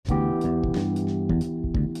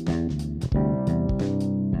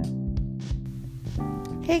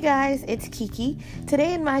Hey guys, it's Kiki.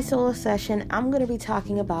 Today in my solo session, I'm going to be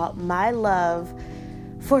talking about my love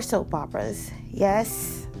for soap operas.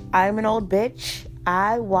 Yes, I'm an old bitch.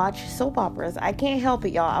 I watch soap operas. I can't help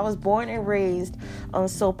it, y'all. I was born and raised on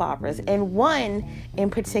soap operas, and one in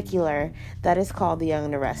particular that is called The Young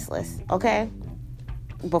and the Restless, okay?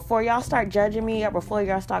 Before y'all start judging me or before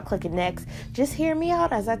y'all start clicking next, just hear me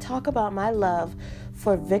out as I talk about my love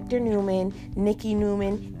for Victor Newman, Nikki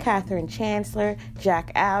Newman, Katherine Chancellor,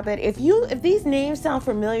 Jack Abbott. If these names sound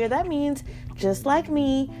familiar, that means just like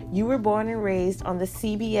me, you were born and raised on the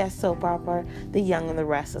CBS soap opera, The Young and the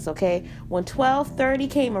Restless, okay? When 12:30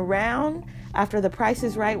 came around, after The Price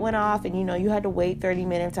is Right went off and you had to wait 30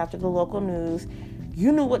 minutes after the local news,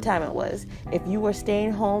 you knew what time it was. If you were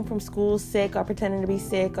staying home from school sick or pretending to be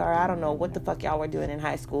sick, or I don't know what the fuck y'all were doing in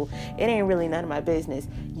high school, it ain't really none of my business.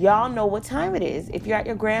 Y'all know what time it is. If you're at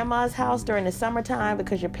your grandma's house during the summertime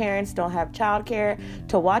because your parents don't have childcare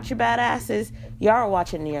to watch your bad asses, y'all are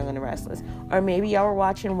watching The Young and the Restless. Or maybe y'all were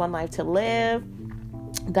watching One Life to Live.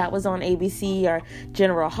 That was on ABC, or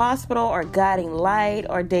General Hospital, or Guiding Light,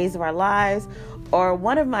 or Days of Our Lives, or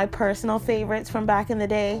one of my personal favorites from back in the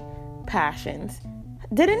day, Passions.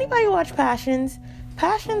 Did anybody watch Passions?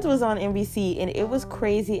 Passions was on NBC and it was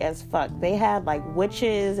crazy as fuck. They had like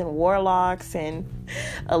witches and warlocks and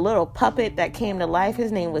a little puppet that came to life.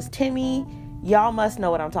 His name was Timmy. Y'all must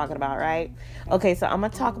know what I'm talking about, right? Okay, so I'm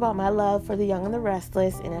going to talk about my love for The Young and the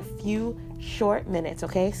Restless in a few short minutes,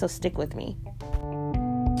 okay? So stick with me.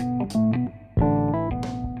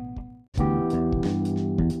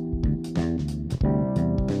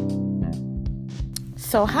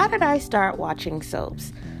 So how did I start watching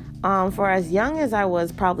soaps? For as young as I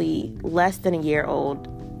was, probably less than a year old,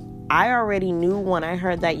 I already knew when I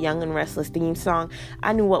heard that Young and Restless theme song,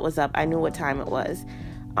 I knew what was up. I knew what time it was.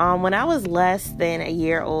 When I was less than a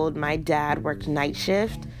year old, my dad worked night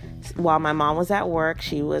shift while my mom was at work.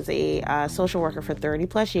 She was a social worker for 30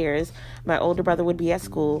 plus years. My older brother would be at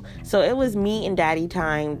school. So it was me and daddy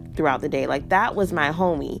time throughout the day. Like, that was my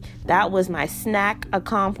homie. That was my snack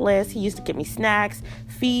accomplice. He used to get me snacks,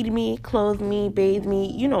 feed me, clothe me, bathe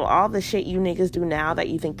me. You know, all the shit you niggas do now that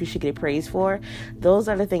you think you should get praise for. Those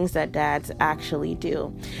are the things that dads actually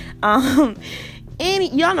do.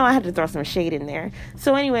 And y'all know I had to throw some shade in there.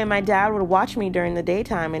 So anyway, my dad would watch me during the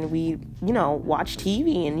daytime and we, watch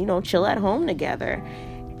TV and, chill at home together.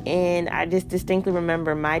 And I just distinctly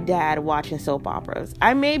remember my dad watching soap operas.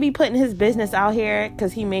 I may be putting his business out here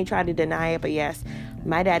because he may try to deny it, but yes,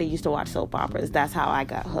 my daddy used to watch soap operas. That's how I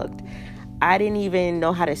got hooked. I didn't even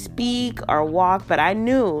know how to speak or walk, but I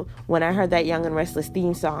knew when I heard that Young and Restless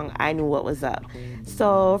theme song, I knew what was up.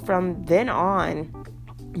 So from then on,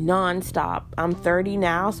 nonstop. I'm 30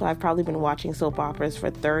 now, so I've probably been watching soap operas for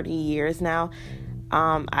 30 years now.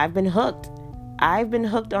 I've been hooked. I've been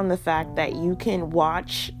hooked on the fact that you can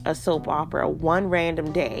watch a soap opera one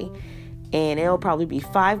random day, and it'll probably be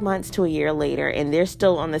 5 months to a year later, and they're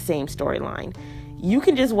still on the same storyline. You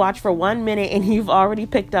can just watch for 1 minute and you've already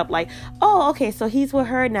picked up like, oh, okay, so he's with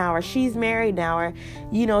her now, or she's married now,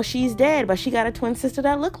 or, she's dead, but she got a twin sister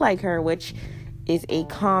that looked like her, which is a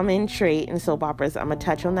common trait in soap operas. I'm going to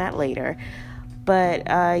touch on that later. But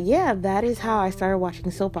that is how I started watching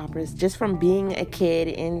soap operas, just from being a kid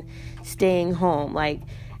and staying home. Like,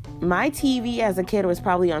 my TV as a kid was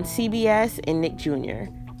probably on CBS and Nick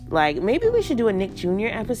Jr. Like, maybe we should do a Nick Jr.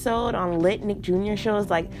 episode on lit Nick Jr. shows.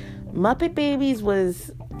 Like, Muppet Babies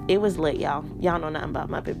was lit, y'all. Y'all know nothing about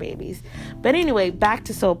Muppet Babies. But anyway, back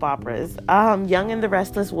to soap operas. Young and the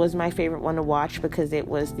Restless was my favorite one to watch because it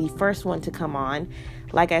was the first one to come on.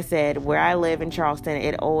 Like I said, where I live in Charleston,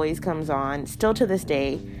 it always comes on, still to this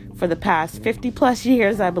day, for the past 50 plus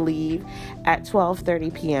years, I believe, at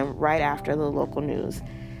 12:30 p.m. right after the local news.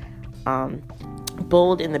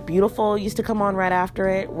 Bold and the Beautiful used to come on right after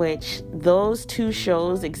it, which those two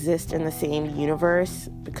shows exist in the same universe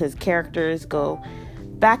because characters go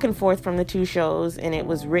back and forth from the two shows, and it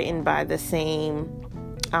was written by the same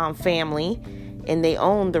family, and they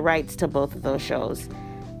own the rights to both of those shows.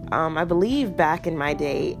 I believe back in my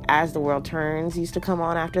day, As the World Turns used to come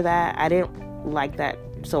on after that. I didn't like that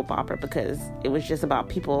soap opera because it was just about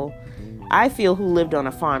people, I feel, who lived on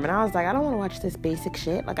a farm, and I was like, I don't want to watch this basic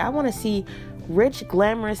shit. Like, I want to see rich,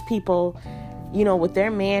 glamorous people, with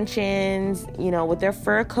their mansions, with their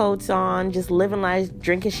fur coats on, just living life,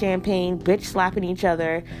 drinking champagne, bitch slapping each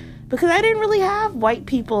other, because I didn't really have white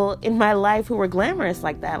people in my life who were glamorous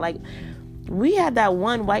like that. Like, we had that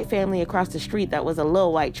one white family across the street that was a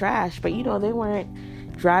little white trash, but, they weren't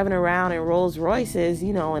driving around in Rolls Royces,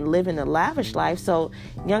 and living a lavish life. So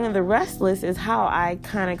Young and the Restless is how I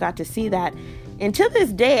kind of got to see that And to this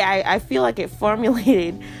day, I feel like it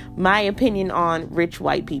formulated my opinion on rich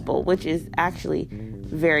white people, which is actually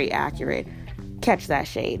very accurate. Catch that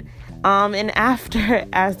shade. And after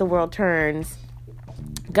As the World Turns,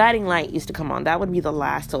 Guiding Light used to come on. That would be the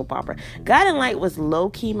last soap opera. Guiding Light was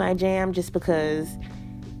low-key my jam just because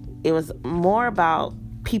it was more about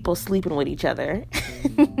people sleeping with each other.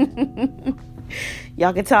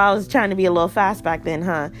 Y'all can tell I was trying to be a little fast back then,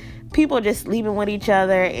 huh? People just sleeping with each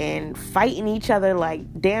other and fighting each other like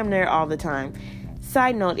damn near all the time.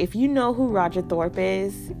 Side note, if you know who Roger Thorpe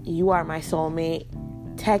is, you are my soulmate.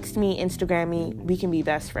 Text me, Instagram me, we can be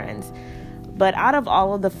best friends. But out of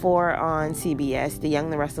all of the 4 on CBS, The Young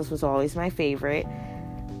and the Restless was always my favorite.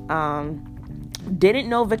 Didn't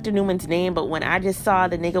know Victor Newman's name, but when I just saw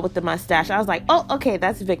the nigga with the mustache, I was like, oh, okay,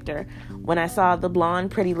 that's Victor. When I saw the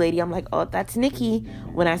blonde pretty lady, I'm like, oh, that's Nikki.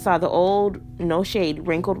 When I saw the old, no shade,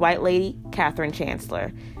 wrinkled white lady, Catherine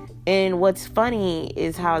Chancellor. And what's funny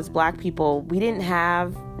is how as Black people, we didn't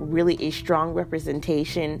have really a strong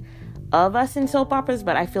representation of us in soap operas,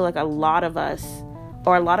 but I feel like a lot of us,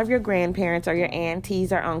 or a lot of your grandparents or your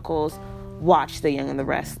aunties or uncles, watch The Young and the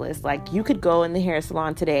Restless. Like, you could go in the hair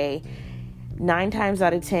salon today, 9 times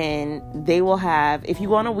out of 10, they will have, if you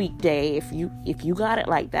go on a weekday, if you got it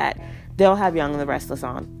like that, they'll have Young and the Restless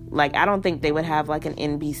on. Like, I don't think they would have like an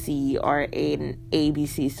NBC or an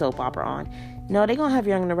ABC soap opera on. No, they're gonna have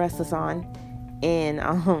Young and the Restless on, and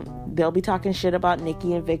they'll be talking shit about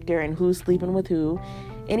Nikki and Victor and who's sleeping with who.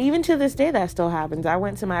 And even to this day, that still happens. I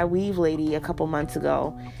went to my weave lady a couple months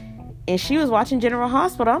ago, and she was watching General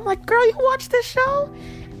Hospital. I'm like, girl, you watch this show?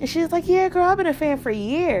 And she was like, yeah, girl, I've been a fan for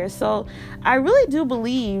years. So I really do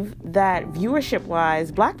believe that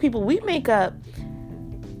viewership-wise, Black people, we make up,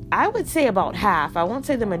 I would say about half, I won't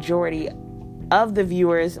say the majority of the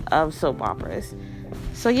viewers of soap operas.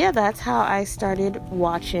 So yeah, that's how I started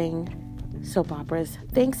watching soap operas.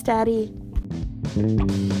 Thanks, Daddy.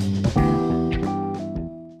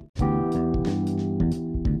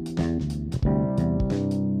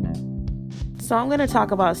 So I'm going to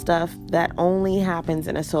talk about stuff that only happens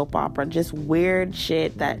in a soap opera. Just weird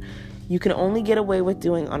shit that you can only get away with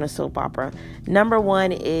doing on a soap opera. Number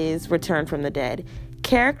 1 is Return from the Dead.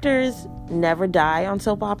 Characters never die on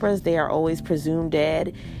soap operas. They are always presumed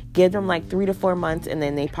dead. Give them like 3 to 4 months and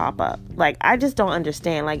then they pop up. Like, I just don't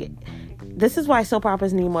understand. Like, this is why soap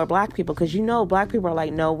operas need more Black people, because you know Black people are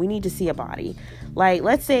like, no, we need to see a body. Like,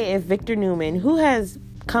 let's say if Victor Newman, who has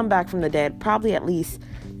come back from the dead probably at least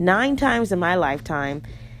 9 times in my lifetime,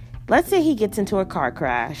 let's say he gets into a car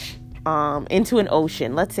crash, into an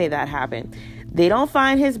ocean. Let's say that happened. They don't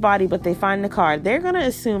find his body, but they find the car. They're going to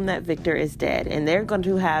assume that Victor is dead, and they're going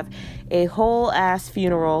to have a whole ass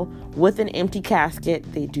funeral with an empty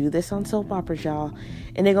casket. They do this on soap operas, y'all.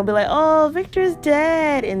 And they're going to be like, oh, Victor's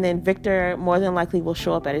dead. And then Victor more than likely will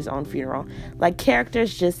show up at his own funeral. Like,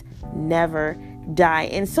 characters just never die.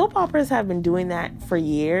 And soap operas have been doing that for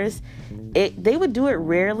years. They would do it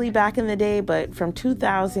rarely back in the day, but from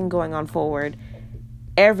 2000 going on forward,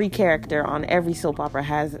 every character on every soap opera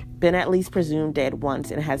has been at least presumed dead once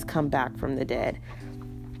and has come back from the dead.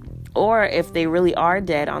 Or if they really are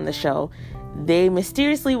dead on the show, they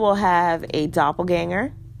mysteriously will have a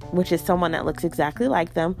doppelganger, which is someone that looks exactly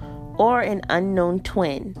like them, or an unknown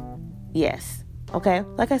twin. Yes. Okay?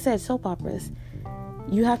 Like I said, soap operas,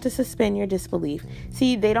 you have to suspend your disbelief.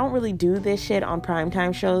 See, they don't really do this shit on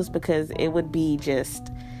primetime shows because it would be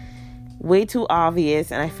just way too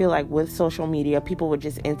obvious, and I feel like with social media, people would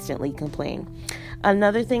just instantly complain.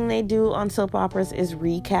 Another thing they do on soap operas is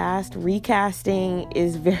recast. Recasting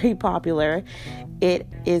is very popular. It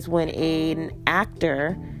is when an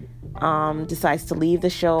actor decides to leave the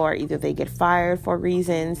show, or either they get fired for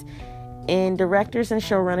reasons, and directors and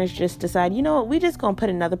showrunners just decide, you know what, we just gonna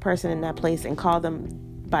put another person in that place and call them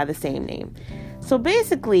by the same name. So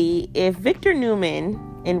basically, if Victor Newman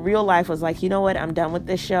in real life was like, you know what, I'm done with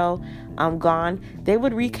this show, I'm gone, they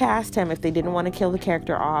would recast him if they didn't want to kill the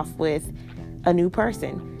character off with a new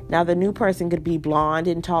person. Now, the new person could be blonde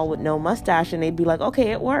and tall with no mustache, and they'd be like,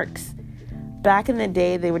 okay, it works. Back in the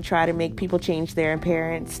day, they would try to make people change their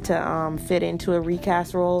appearance to fit into a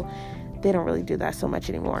recast role. They don't really do that so much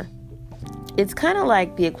anymore. It's kind of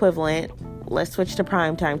like the equivalent. Let's switch to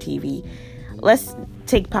primetime TV. Let's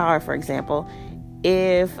take Power, for example.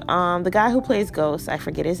 If the guy who plays Ghost, I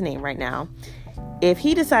forget his name right now, if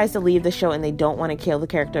he decides to leave the show and they don't want to kill the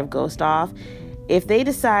character of Ghost off, if they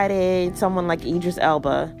decided someone like Idris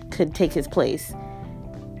Elba could take his place,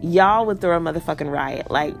 y'all would throw a motherfucking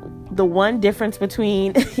riot. Like, the one difference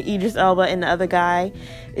between Idris Elba and the other guy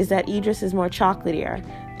is that Idris is more chocolatier.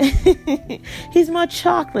 He's more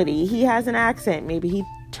chocolatey. He has an accent. Maybe he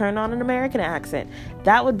turn on an American accent.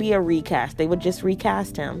 That would be a recast. They would just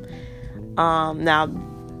recast him. Now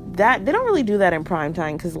that they don't really do that in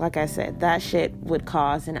primetime because, like I said, that shit would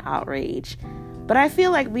cause an outrage. But I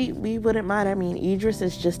feel like we wouldn't mind. I mean, Idris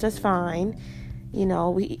is just as fine. You know,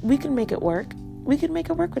 we can make it work. We can make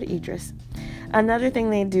it work with Idris. Another thing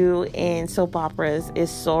they do in soap operas is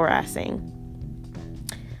soul racing.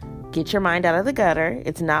 Get your mind out of the gutter.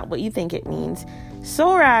 It's not what you think it means.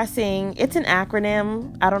 Soul racing, it's an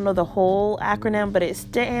acronym. I don't know the whole acronym, but it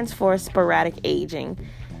stands for sporadic aging.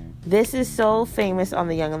 This is so famous on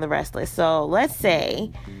The Young and the Restless. So let's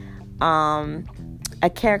say a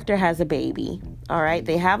character has a baby. All right,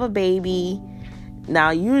 they have a baby.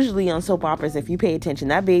 Now, usually on soap operas, if you pay attention,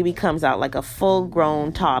 that baby comes out like a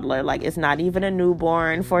full-grown toddler. Like, it's not even a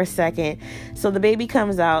newborn for a second. So the baby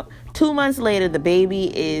comes out. 2 months later, the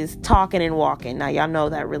baby is talking and walking. Now, y'all know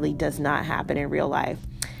that really does not happen in real life.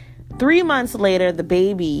 3 months later, the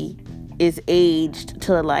baby is aged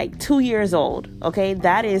to like 2 years old. Okay,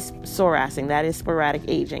 that is soul racing. That is sporadic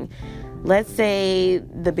aging. Let's say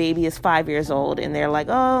the baby is 5 years old and they're like,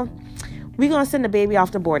 oh, we're going to send the baby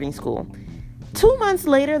off to boarding school. 2 months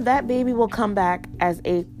later, that baby will come back as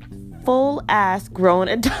a full-ass grown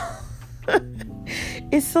adult.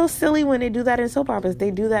 It's so silly when they do that in soap operas.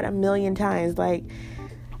 They do that a million times. Like,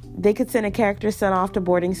 they could send a character son off to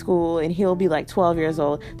boarding school and he'll be like 12 years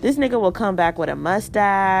old. This nigga will come back with a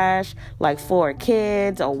mustache, like 4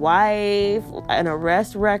 kids, a wife, an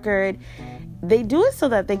arrest record. They do it so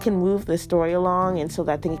that they can move the story along and so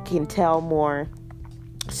that they can tell more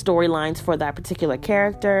storylines for that particular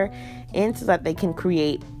character, and so that they can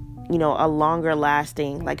create, you know, a longer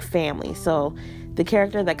lasting like family. So the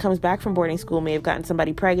character that comes back from boarding school may have gotten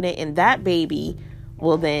somebody pregnant, and that baby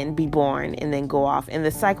will then be born and then go off, and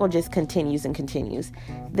the cycle just continues and continues.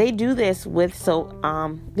 They do this with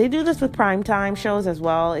primetime shows as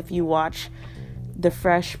well. If you watch The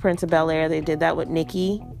Fresh Prince of Bel-Air, they did that with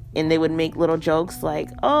Nikki, and they would make little jokes like,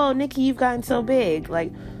 oh, Nikki, you've gotten so big.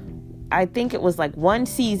 Like, I think it was like one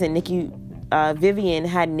season, Vivian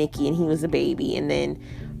had Nikki and he was a baby. And then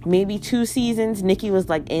maybe 2 seasons, Nikki was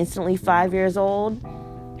like instantly 5 years old.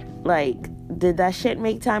 Like, did that shit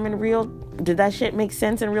make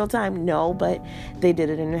sense in real time? No, but they did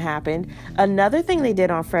it and it happened. Another thing they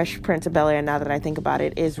did on Fresh Prince of Bel-Air, now that I think about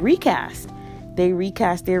it, is recast. They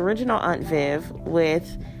recast the original Aunt Viv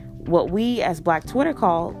with what we as Black Twitter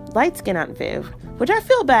call light-skinned Aunt Viv, which I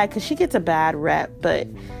feel bad because she gets a bad rep, but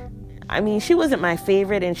I mean, she wasn't my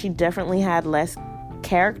favorite, and she definitely had less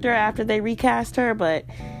character after they recast her. But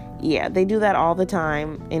yeah, they do that all the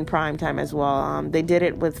time in primetime as well. They did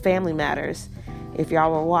it with Family Matters. If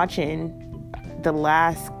y'all were watching the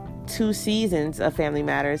last 2 seasons of Family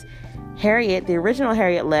Matters, Harriet, the original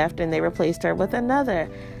Harriet, left, and they replaced her with another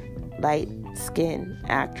light-skinned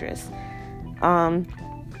actress.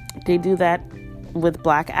 They do that with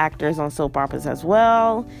black actors on soap operas as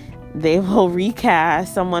well. They will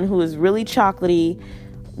recast someone who is really chocolatey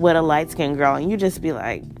with a light-skinned girl, and you just be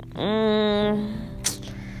like,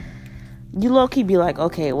 you low-key be like,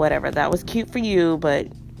 okay, whatever, that was cute for you, but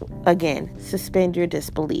again, suspend your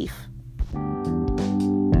disbelief.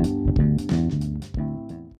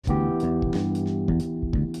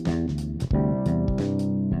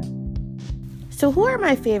 So who are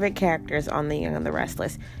my favorite characters on The Young and the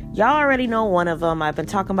Restless? Y'all already know one of them. I've been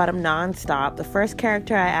talking about him nonstop. The first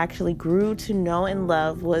character I actually grew to know and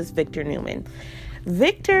love was Victor Newman.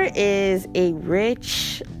 Victor is a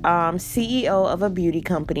rich CEO of a beauty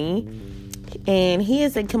company, and he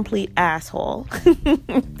is a complete asshole.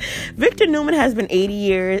 Victor Newman has been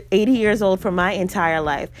 80 years old for my entire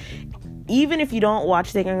life. Even if you don't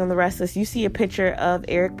watch The Young and the Restless, you see a picture of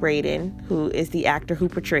Eric Braeden, who is the actor who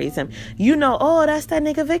portrays him. You know, oh, that's that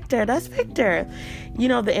nigga Victor. That's Victor. You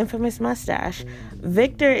know, the infamous mustache.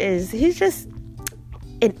 Victor he's just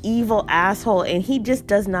an evil asshole, and he just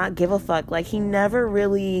does not give a fuck. Like, he never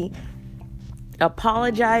really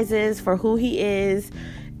apologizes for who he is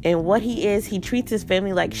and what he is. He treats his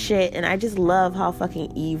family like shit, and I just love how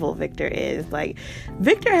fucking evil Victor is. Like,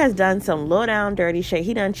 Victor has done some low down dirty shit.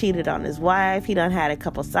 He done cheated on his wife. He done had a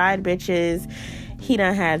couple side bitches. He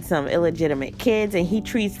done had some illegitimate kids, and he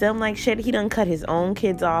treats them like shit. He done cut his own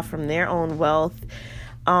kids off from their own wealth.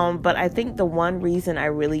 But I think the one reason I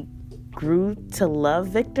really grew to love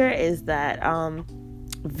Victor is that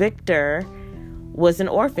Victor was an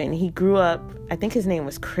orphan. He grew up, I think his name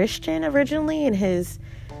was Christian originally, and his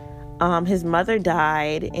mother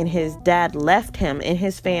died, and his dad left him and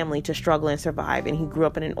his family to struggle and survive, and he grew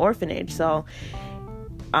up in an orphanage. So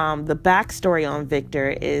the backstory on Victor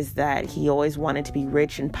is that he always wanted to be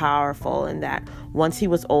rich and powerful, and that once he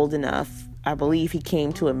was old enough, I believe he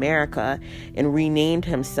came to America and renamed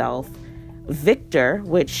himself Victor,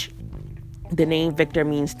 which the name Victor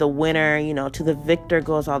means the winner, to the victor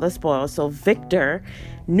goes all the spoils. So Victor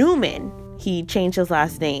Newman, he changed his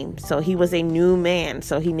last name. So he was a new man.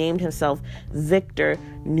 So he named himself Victor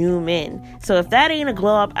Newman. So if that ain't a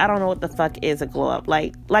glow up, I don't know what the fuck is a glow up.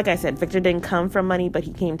 Like I said, Victor didn't come from money, but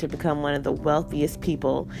he came to become one of the wealthiest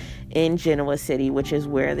people in Genoa City, which is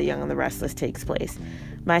where The Young and the Restless takes place.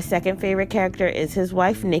 My second favorite character is his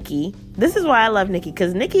wife, Nikki. This is why I love Nikki,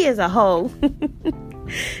 because Nikki is a hoe.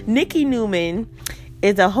 Nikki Newman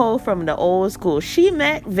is a hoe from the old school. She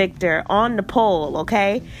met Victor on the pole,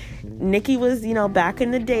 okay? Nikki was, back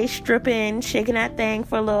in the day stripping, shaking that thing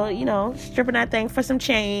for a little, stripping that thing for some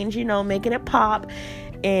change, making it pop.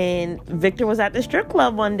 And Victor was at the strip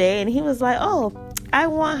club one day and he was like, oh, I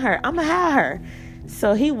want her. I'm going to have her.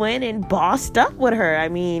 So he went and bossed up with her. I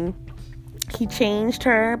mean, he changed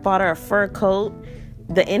her, bought her a fur coat.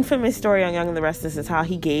 The infamous story on Young and the Restless is how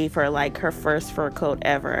he gave her like her first fur coat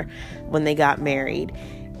ever when they got married.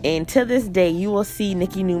 And to this day, you will see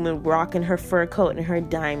Nikki Newman rocking her fur coat and her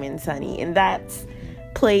diamonds, honey. And that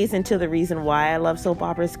plays into the reason why I love soap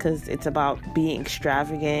operas, because it's about being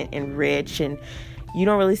extravagant and rich. And you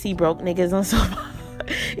don't really see broke niggas on soap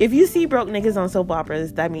operas. If you see broke niggas on soap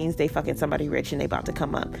operas, that means they fucking somebody rich and they about to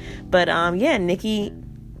come up. But yeah, Nikki,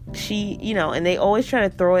 she, and they always try to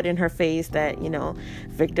throw it in her face that,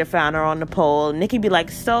 Victor found her on the pole. Nikki be like,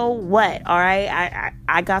 so what? All right,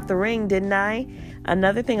 I got the ring, didn't I?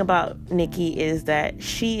 Another thing about Nikki is that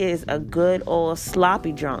she is a good old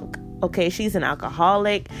sloppy drunk. Okay, she's an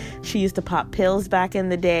alcoholic. She used to pop pills back in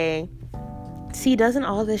the day. See, doesn't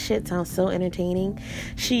all this shit sound so entertaining?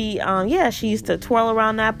 She used to twirl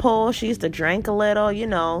around that pole. She used to drink a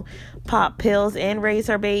little, pop pills and raise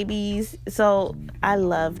her babies. So I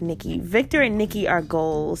love Nikki. Victor and Nikki are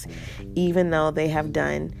goals, even though they have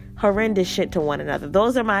done horrendous shit to one another.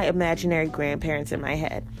 Those are my imaginary grandparents in my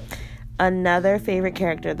head. Another favorite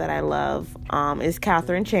character that I love is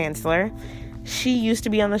Catherine Chancellor. She used to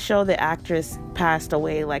be on the show. The actress passed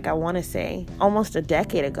away, I want to say, almost a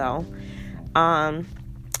decade ago.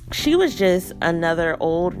 She was just another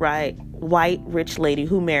old, white, rich lady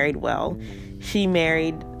who married well. She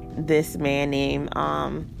married this man named,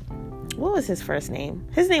 what was his first name?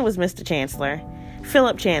 His name was Mr. Chancellor,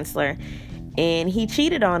 Philip Chancellor. And he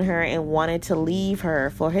cheated on her and wanted to leave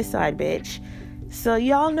her for his side bitch. So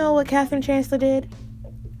y'all know what Catherine Chancellor did?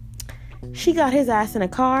 She got his ass in a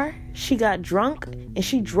car, she got drunk, and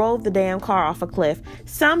she drove the damn car off a cliff.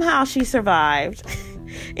 Somehow she survived.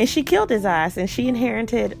 And she killed his ass, and she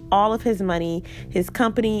inherited all of his money, his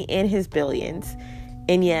company, and his billions.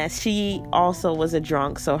 And yes, she also was a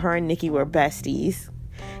drunk, so her and Nikki were besties.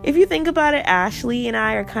 If you think about it, Ashley and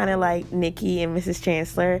I are kind of like Nikki and Mrs.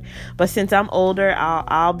 Chancellor. But since I'm older,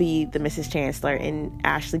 I'll be the Mrs. Chancellor, and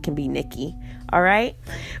Ashley can be Nikki. All right?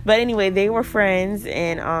 But anyway, they were friends,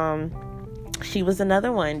 and she was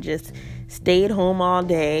another one. Just stayed home all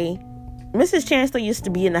day. Mrs. Chancellor used to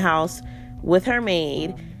be in the house with her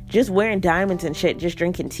maid, just wearing diamonds and shit, just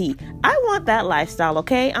drinking tea. I want that lifestyle,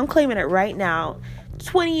 okay? I'm claiming it right now.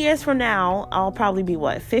 20 years from now, I'll probably be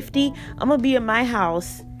 50? I'm gonna be in my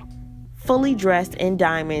house, fully dressed in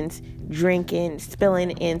diamonds, drinking,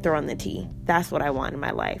 spilling, and throwing the tea. That's what I want in my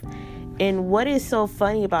life. And what is so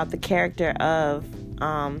funny about the character of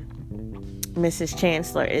Mrs.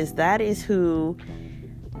 Chancellor is that is who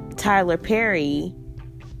Tyler Perry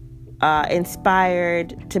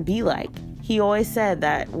inspired to be like. He always said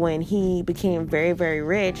that when he became very, very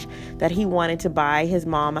rich, that he wanted to buy his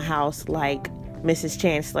mom a house like Mrs.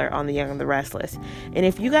 Chancellor on The Young and the Restless. And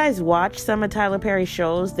if you guys watch some of Tyler Perry's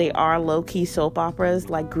shows, they are low-key soap operas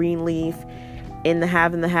like Greenleaf, In the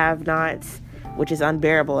Have and the Have-Nots, which is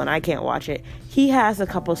unbearable and I can't watch it. He has a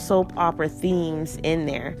couple soap opera themes in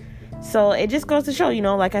there. So it just goes to show,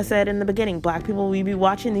 like I said in the beginning, Black people, we be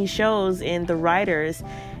watching these shows and the writers,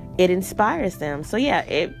 it inspires them. So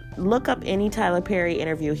yeah, look up any Tyler Perry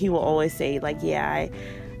interview. He will always say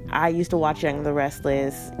I used to watch Young and the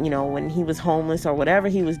Restless, when he was homeless or whatever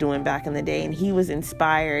he was doing back in the day. And he was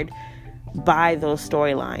inspired by those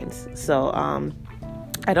storylines. So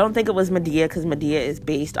I don't think it was Medea, because Medea is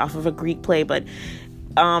based off of a Greek play. But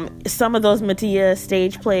some of those Medea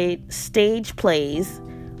stage plays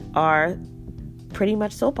are pretty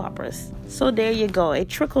much soap operas. So there you go. It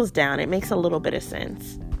trickles down. It makes a little bit of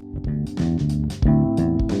sense.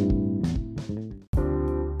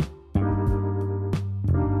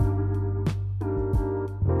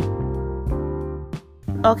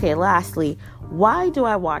 Okay, lastly, why do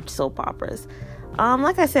I watch soap operas?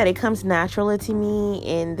 Like I said, it comes naturally to me,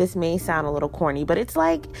 and this may sound a little corny, but it's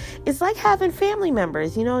like having family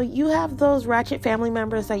members. You know, you have those ratchet family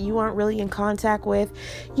members that you aren't really in contact with.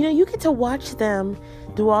 You know, you get to watch them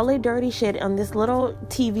do all their dirty shit on this little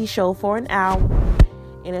TV show for an hour,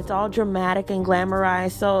 and it's all dramatic and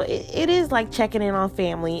glamorized. So it is like checking in on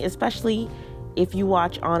family, especially if you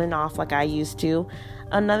watch on and off like I used to.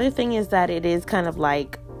 Another thing is that it is kind of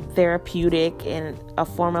like therapeutic and a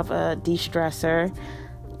form of a de-stressor.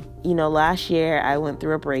 You know, last year I went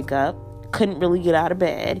through a breakup, couldn't really get out of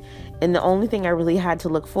bed, and the only thing I really had to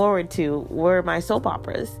look forward to were my soap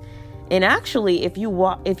operas. And actually, if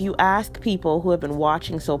you ask people who have been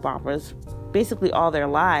watching soap operas basically all their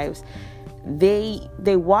lives, they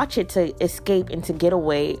watch it to escape and to get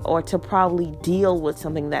away, or to probably deal with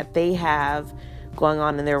something that they have going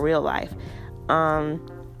on in their real life.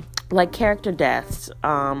 Like character deaths,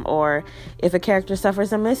 or if a character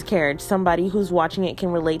suffers a miscarriage, somebody who's watching it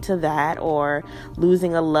can relate to that, or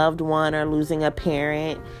losing a loved one or losing a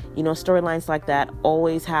parent. You know, storylines like that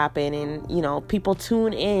always happen, and, you know, people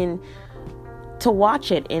tune in to watch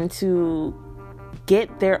it and to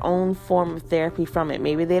get their own form of therapy from it.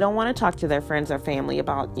 Maybe they don't want to talk to their friends or family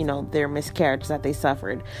about, you know, their miscarriage that they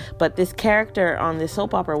suffered, but this character on this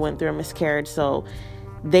soap opera went through a miscarriage, so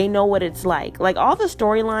they know what it's like. Like, all the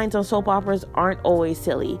storylines on soap operas aren't always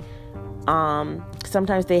silly.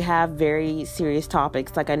 Sometimes they have very serious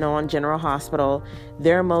topics. Like, I know on General Hospital,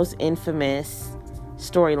 their most infamous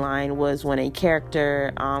storyline was when a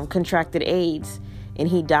character contracted AIDS and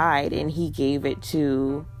he died, and he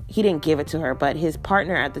didn't give it to her, but his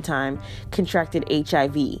partner at the time contracted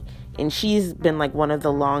HIV, and she's been like one of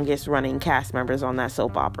the longest running cast members on that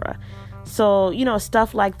soap opera. So, you know,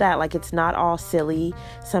 stuff like that. Like, it's not all silly.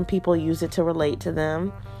 Some people use it to relate to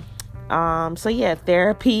them. So yeah,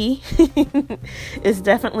 therapy is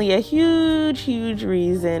definitely a huge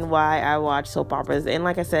reason why I watch soap operas. And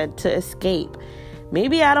like I said, to escape.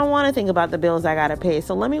 Maybe I don't want to think about the bills I gotta pay,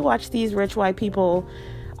 so let me watch these rich white people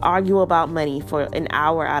argue about money for an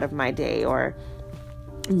hour out of my day. Or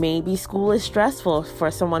maybe school is stressful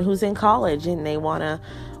for someone who's in college and they want to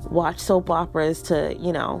watch soap operas to,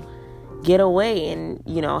 you know, get away and,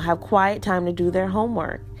 you know, have quiet time to do their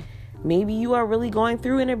homework. Maybe you are really going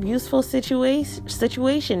through an abuseful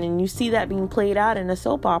situation and you see that being played out in a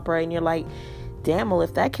soap opera, and you're like, damn, well,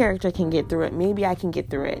 if that character can get through it, maybe I can get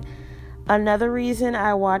through it. Another reason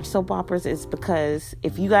I watch soap operas is because,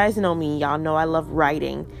 if you guys know me, y'all know I love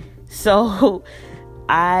writing. So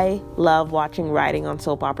I love watching writing on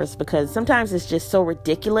soap operas because sometimes it's just so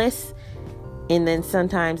ridiculous, and then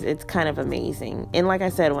sometimes it's kind of amazing. And like I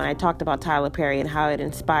said, when I talked about Tyler Perry and how it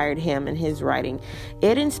inspired him and his writing,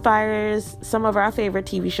 it inspires some of our favorite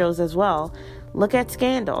TV shows as well. Look at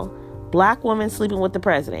Scandal. Black woman sleeping with the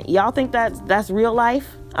president. Y'all think that's real life?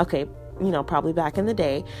 Okay, you know, probably back in the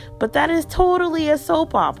day. But that is totally a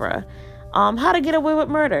soap opera. How to Get Away with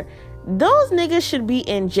Murder. Those niggas should be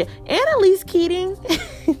in jail. Annalise Keating...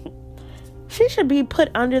 she should be put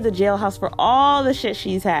under the jailhouse for all the shit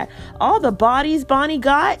she's had. All the bodies Bonnie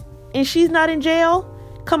got, and she's not in jail.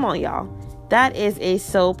 Come on, y'all. That is a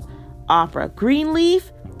soap opera.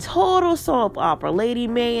 Greenleaf, total soap opera. Lady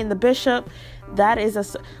May and the Bishop, that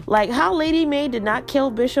is like how Lady May did not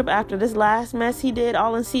kill Bishop after this last mess he did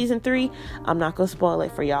all in season 3. I'm not gonna spoil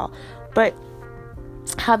it for y'all, but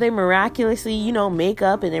how they miraculously, you know, make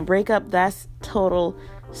up and then break up, that's total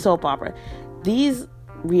soap opera. These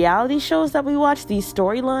reality shows that we watch, these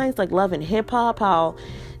storylines like Love and Hip Hop, how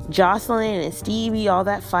Jocelyn and Stevie, all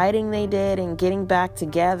that fighting they did and getting back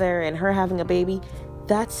together and her having a baby,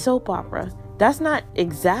 that's soap opera. That's not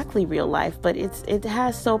exactly real life, but it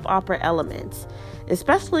has soap opera elements,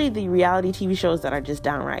 especially the reality TV shows that are just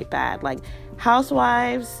downright bad. Like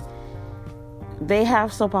Housewives, they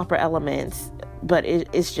have soap opera elements, but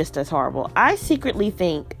it's just as horrible. I secretly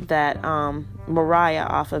think that Mariah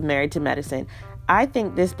off of Married to Medicine, I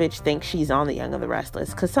think this bitch thinks she's on The Young and the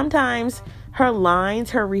Restless, because sometimes her lines,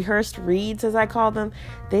 her rehearsed reads, as I call them,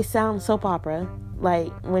 they sound soap opera.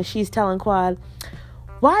 Like when she's telling Quad,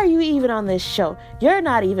 why are you even on this show? You're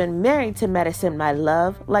not even married to medicine, my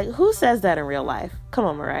love. Like, who says that in real life? Come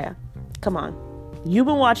on, Mariah. Come on. You've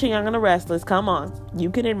been watching Young and the Restless. Come on.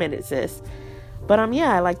 You can admit it, sis. But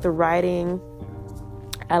yeah, I like the writing.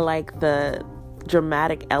 I like the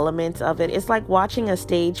dramatic elements of it. It's like watching a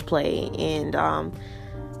stage play, and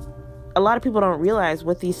a lot of people don't realize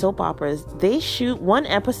with these soap operas, they shoot one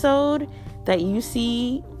episode that you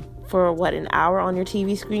see for an hour on your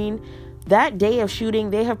TV screen. That day of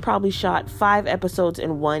shooting, they have probably shot 5 episodes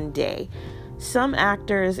in one day. some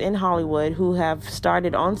actors in Hollywood who have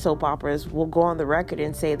started on soap operas will go on the record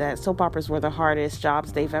and say that soap operas were the hardest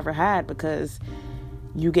jobs they've ever had, because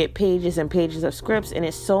you get pages and pages of scripts and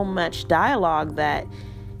it's so much dialogue that,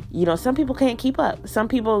 you know, some people can't keep up. Some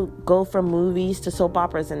people go from movies to soap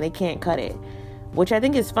operas and they can't cut it, which I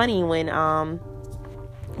think is funny when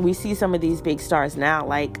we see some of these big stars now,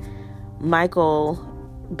 like Michael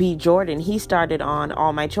B. Jordan. He started on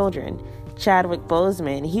All My Children. Chadwick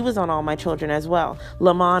Boseman, he was on All My Children as well.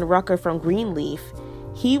 Lamont Rucker from Greenleaf,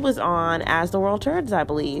 he was on As the World Turns, I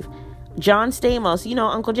believe. John Stamos, you know,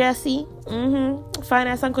 Uncle Jesse, fine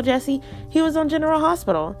ass Uncle Jesse, he was on General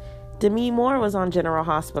Hospital. Demi Moore was on General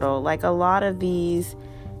Hospital. Like, a lot of these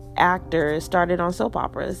actors started on soap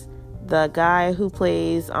operas. The guy who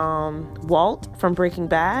plays Walt from Breaking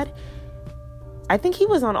Bad, I think he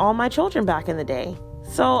was on All My Children back in the day.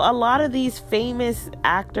 So a lot of these famous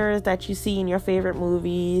actors that you see in your favorite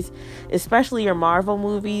movies, especially your Marvel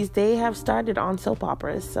movies, they have started on soap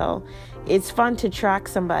operas. So it's fun to track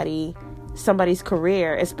somebody's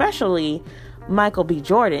career, especially Michael B.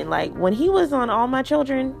 Jordan. Like, when he was on All My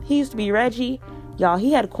Children, he used to be Reggie. Y'all,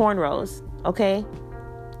 he had cornrows, okay?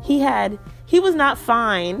 He was not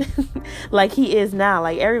fine like he is now.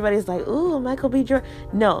 Like, everybody's like, ooh, Michael B. Jordan.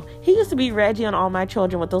 No, he used to be Reggie on All My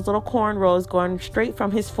Children with those little cornrows going straight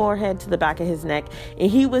from his forehead to the back of his neck.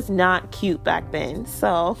 And he was not cute back then.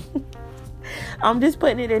 So I'm just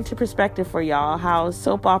putting it into perspective for y'all, how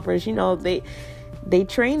soap operas, you know, they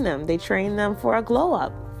train them. They train them for a glow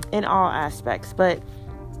up in all aspects. But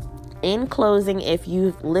in closing, if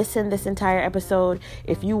you've listened this entire episode,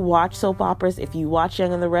 if you watch soap operas, if you watch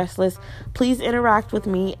Young and the Restless, please interact with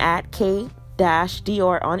me at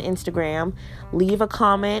K-Dior on Instagram. Leave a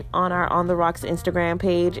comment on our On The Rocks Instagram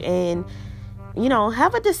page and, you know,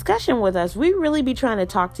 have a discussion with us. We really be trying to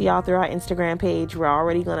talk to y'all through our Instagram page. We're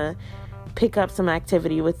already going to pick up some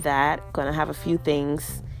activity with that. Going to have a few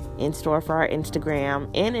things in store for our Instagram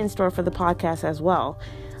and in store for the podcast as well.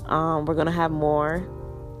 We're going to have more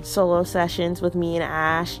solo sessions with me and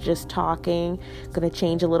Ash, just talking. Going to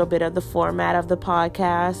change a little bit of the format of the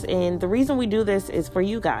podcast, and the reason we do this is for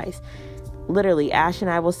you guys. Literally, Ash and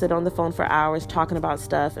I will sit on the phone for hours talking about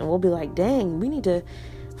stuff, and we'll be like, dang, we need to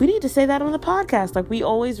say that on the podcast. Like, we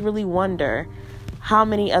always really wonder how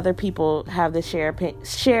many other people have the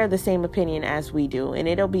share the same opinion as we do, and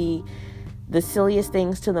it'll be the silliest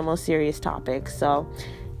things to the most serious topics. So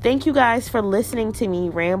thank you guys for listening to me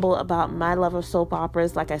ramble about my love of soap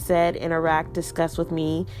operas. Like I said, interact, discuss with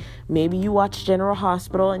me. Maybe you watch General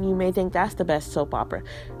Hospital and you may think that's the best soap opera.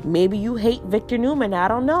 Maybe you hate Victor Newman. I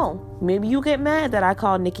don't know. Maybe you get mad that I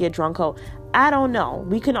called Nikki a drunko. I don't know.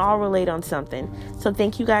 We can all relate on something. So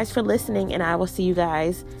thank you guys for listening, and I will see you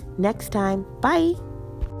guys next time. Bye.